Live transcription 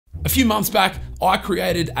few months back, I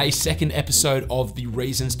created a second episode of the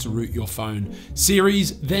Reasons to Root Your Phone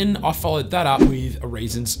series. Then I followed that up with a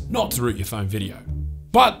Reasons Not to Root Your Phone video.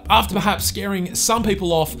 But after perhaps scaring some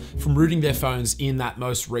people off from rooting their phones in that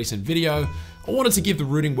most recent video, I wanted to give the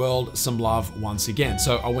rooting world some love once again.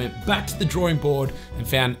 So I went back to the drawing board and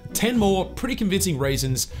found 10 more pretty convincing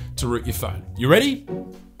reasons to root your phone. You ready?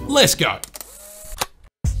 Let's go.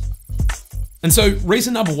 And so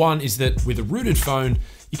reason number one is that with a rooted phone,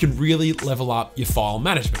 you can really level up your file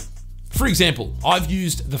management. For example, I've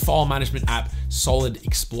used the file management app Solid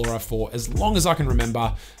Explorer for as long as I can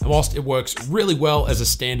remember, and whilst it works really well as a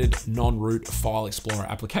standard non-root file explorer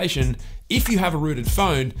application, if you have a rooted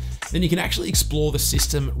phone, then you can actually explore the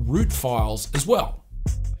system root files as well.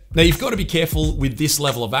 Now you've got to be careful with this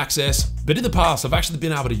level of access, but in the past, I've actually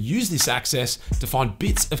been able to use this access to find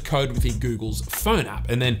bits of code within Google's phone app.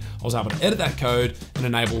 And then I was able to edit that code and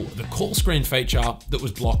enable the call screen feature that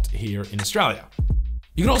was blocked here in Australia.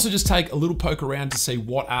 You can also just take a little poke around to see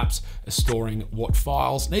what apps are storing what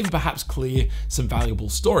files, and even perhaps clear some valuable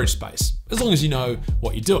storage space, as long as you know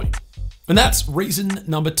what you're doing. And that's reason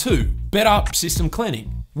number two, better system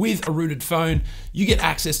cleaning. With a rooted phone, you get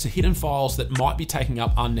access to hidden files that might be taking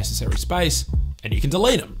up unnecessary space, and you can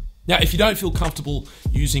delete them. Now, if you don't feel comfortable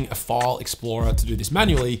using a file explorer to do this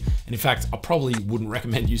manually, and in fact, I probably wouldn't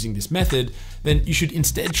recommend using this method, then you should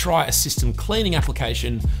instead try a system cleaning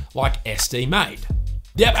application like SD-Made.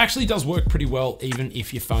 The app actually does work pretty well even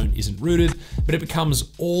if your phone isn't rooted, but it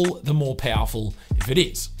becomes all the more powerful if it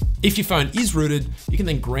is. If your phone is rooted, you can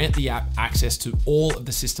then grant the app access to all of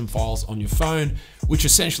the system files on your phone, which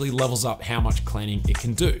essentially levels up how much cleaning it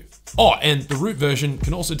can do. Oh, and the root version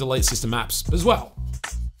can also delete system apps as well.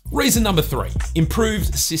 Reason number three,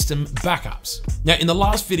 improved system backups. Now, in the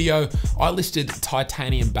last video, I listed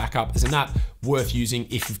Titanium Backup as an app worth using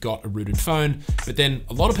if you've got a rooted phone, but then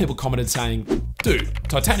a lot of people commented saying, dude,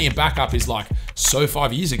 Titanium Backup is like so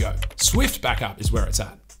 5 years ago. Swift Backup is where it's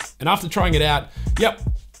at. And after trying it out, yep,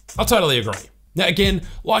 I totally agree. Now again,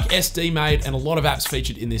 like SD-Made and a lot of apps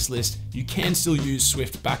featured in this list, you can still use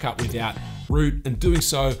Swift Backup without root, and doing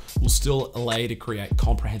so will still allow you to create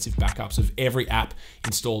comprehensive backups of every app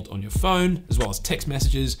installed on your phone, as well as text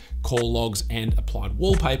messages, call logs, and applied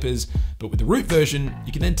wallpapers. But with the root version,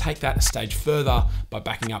 you can then take that a stage further by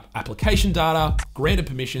backing up application data, granted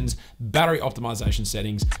permissions, battery optimization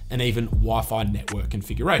settings, and even Wi-Fi network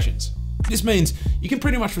configurations. This means you can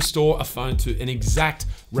pretty much restore a phone to an exact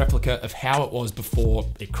replica of how it was before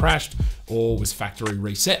it crashed or was factory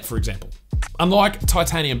reset, for example. Unlike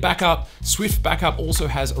Titanium Backup, Swift Backup also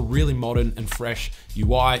has a really modern and fresh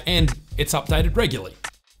UI, and it's updated regularly.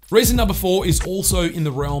 Reason number four is also in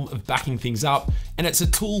the realm of backing things up, and it's a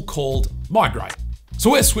tool called Migrate.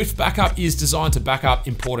 So where Swift Backup is designed to back up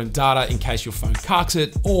important data in case your phone carks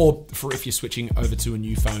it, or for if you're switching over to a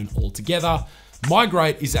new phone altogether,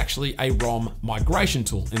 Migrate is actually a ROM migration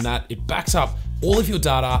tool in that it backs up all of your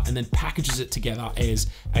data and then packages it together as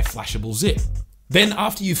a flashable zip. Then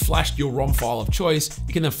after you've flashed your ROM file of choice,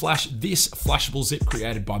 you can then flash this flashable zip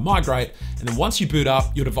created by Migrate, and then once you boot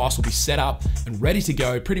up, your device will be set up and ready to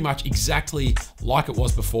go pretty much exactly like it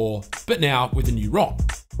was before, but now with a new ROM.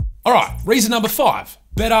 All right, reason number five,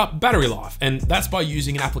 better battery life, and that's by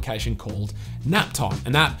using an application called Naptime,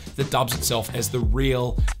 an app that dubs itself as the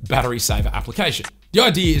real battery saver application. The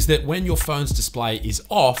idea is that when your phone's display is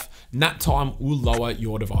off, Naptime will lower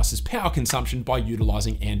your device's power consumption by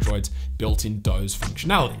utilizing Android's built-in doze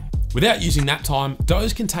functionality. Without using Naptime,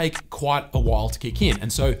 doze can take quite a while to kick in,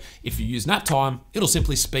 and so if you use Naptime, it'll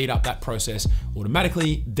simply speed up that process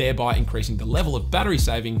automatically, thereby increasing the level of battery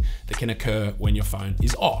saving that can occur when your phone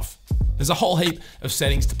is off. There's a whole heap of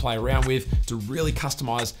settings to play around with to really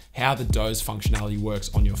customize how the doze functionality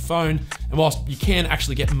works on your phone. And whilst you can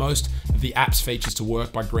actually get most of the app's features to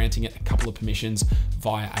work by granting it a couple of permissions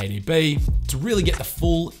via ADB, to really get the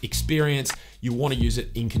full experience, you want to use it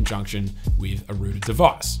in conjunction with a rooted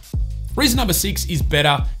device. Reason number six is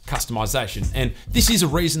better customization. And this is a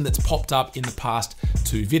reason that's popped up in the past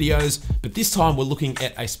two videos, but this time we're looking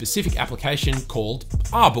at a specific application called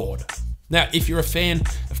Artboard. Now, if you're a fan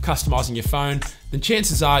of customizing your phone, then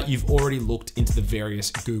chances are you've already looked into the various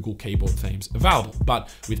Google keyboard themes available. But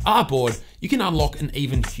with Artboard, you can unlock an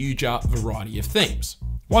even huger variety of themes.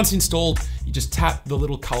 Once installed, you just tap the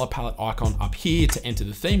little color palette icon up here to enter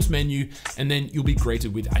the themes menu, and then you'll be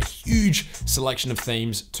greeted with a huge selection of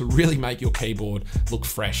themes to really make your keyboard look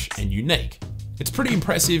fresh and unique. It's pretty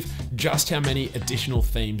impressive just how many additional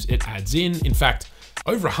themes it adds in. In fact,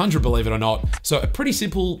 over 100, believe it or not. So a pretty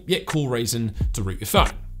simple yet cool reason to root your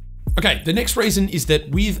phone. Okay, the next reason is that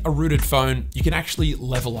with a rooted phone, you can actually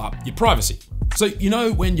level up your privacy. So you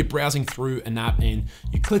know when you're browsing through an app and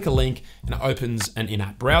you click a link and it opens an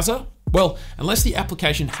in-app browser? Well, unless the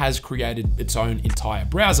application has created its own entire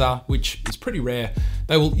browser, which is pretty rare,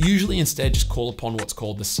 they will usually instead just call upon what's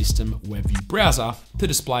called the System WebView browser to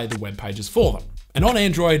display the web pages for them. And on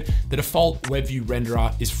Android, the default WebView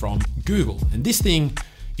renderer is from Google, and this thing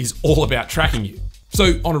is all about tracking you.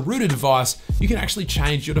 So on a rooted device, you can actually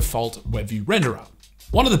change your default WebView renderer.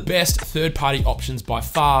 One of the best third-party options by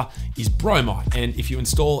far is Bromide, and if you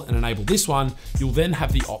install and enable this one, you'll then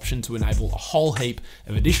have the option to enable a whole heap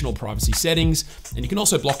of additional privacy settings, and you can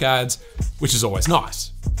also block ads, which is always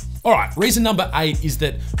nice. All right, reason number 8 is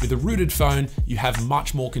that with a rooted phone, you have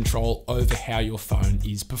much more control over how your phone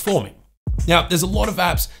is performing. Now, there's a lot of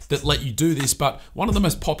apps that let you do this, but one of the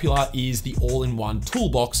most popular is the all-in-one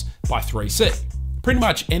toolbox by 3C. Pretty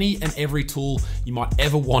much any and every tool you might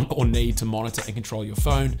ever want or need to monitor and control your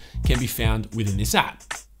phone can be found within this app.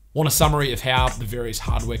 Want a summary of how the various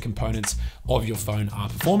hardware components of your phone are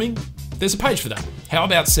performing? There's a page for that. How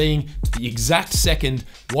about seeing to the exact second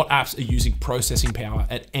what apps are using processing power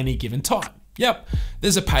at any given time? Yep,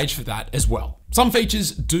 there's a page for that as well. Some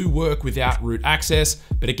features do work without root access,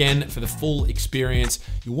 but again, for the full experience,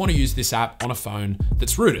 you want to use this app on a phone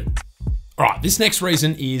that's rooted. All right, this next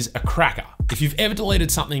reason is a cracker. If you've ever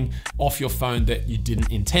deleted something off your phone that you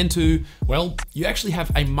didn't intend to, well, you actually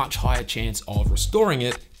have a much higher chance of restoring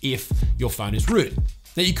it if your phone is rooted.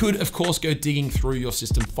 Now you could, of course, go digging through your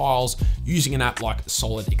system files using an app like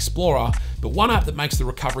Solid Explorer, but one app that makes the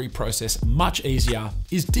recovery process much easier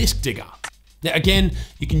is Disk Digger. Now again,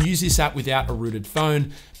 you can use this app without a rooted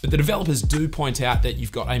phone, but the developers do point out that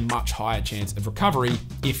you've got a much higher chance of recovery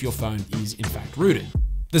if your phone is in fact rooted.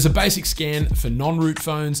 There's a basic scan for non-root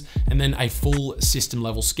phones and then a full system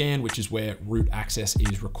level scan, which is where root access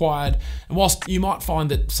is required. And whilst you might find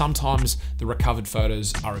that sometimes the recovered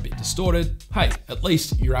photos are a bit distorted, hey, at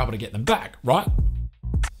least you're able to get them back, right?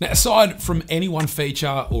 Now, aside from any one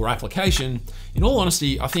feature or application, in all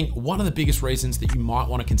honesty, I think one of the biggest reasons that you might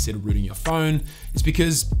want to consider rooting your phone is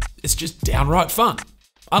because it's just downright fun.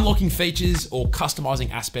 Unlocking features or customizing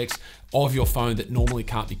aspects of your phone that normally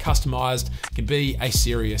can't be customized can be a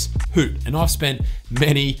serious hoot. And I've spent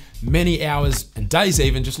many hours and days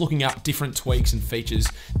even just looking up different tweaks and features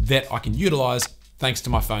that I can utilize thanks to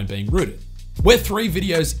my phone being rooted. We're 3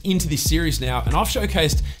 videos into this series now, and I've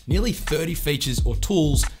showcased nearly 30 features or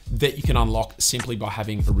tools that you can unlock simply by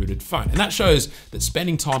having a rooted phone. And that shows that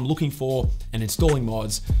spending time looking for and installing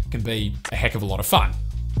mods can be a heck of a lot of fun.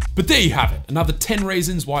 But there you have it, another 10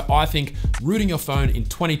 reasons why I think rooting your phone in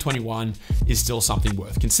 2021 is still something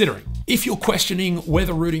worth considering. If you're questioning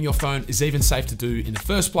whether rooting your phone is even safe to do in the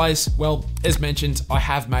first place, well, as mentioned, I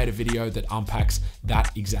have made a video that unpacks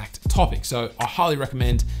that exact topic. So I highly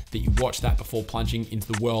recommend that you watch that before plunging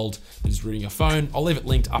into the world that is rooting your phone. I'll leave it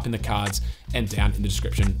linked up in the cards and down in the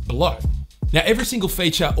description below. Now, every single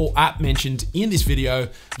feature or app mentioned in this video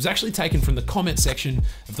was actually taken from the comment section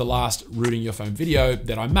of the last rooting your phone video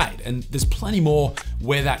that I made. And there's plenty more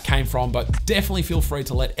where that came from, but definitely feel free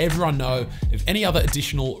to let everyone know of any other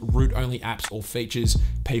additional root-only apps or features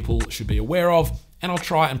people should be aware of, and I'll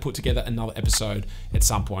try and put together another episode at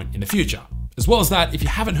some point in the future. As well as that, if you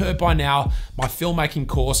haven't heard by now, my filmmaking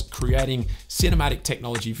course, Creating Cinematic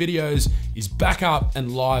Technology Videos, is back up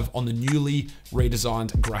and live on the newly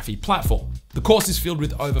redesigned Graphy platform. The course is filled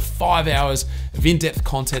with over 5 hours of in-depth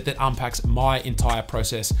content that unpacks my entire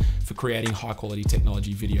process for creating high-quality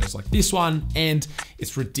technology videos like this one, and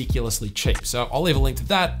it's ridiculously cheap. So I'll leave a link to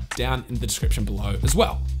that down in the description below as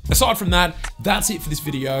well. Aside from that, that's it for this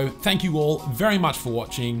video. Thank you all very much for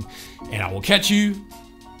watching, and I will catch you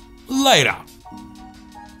later.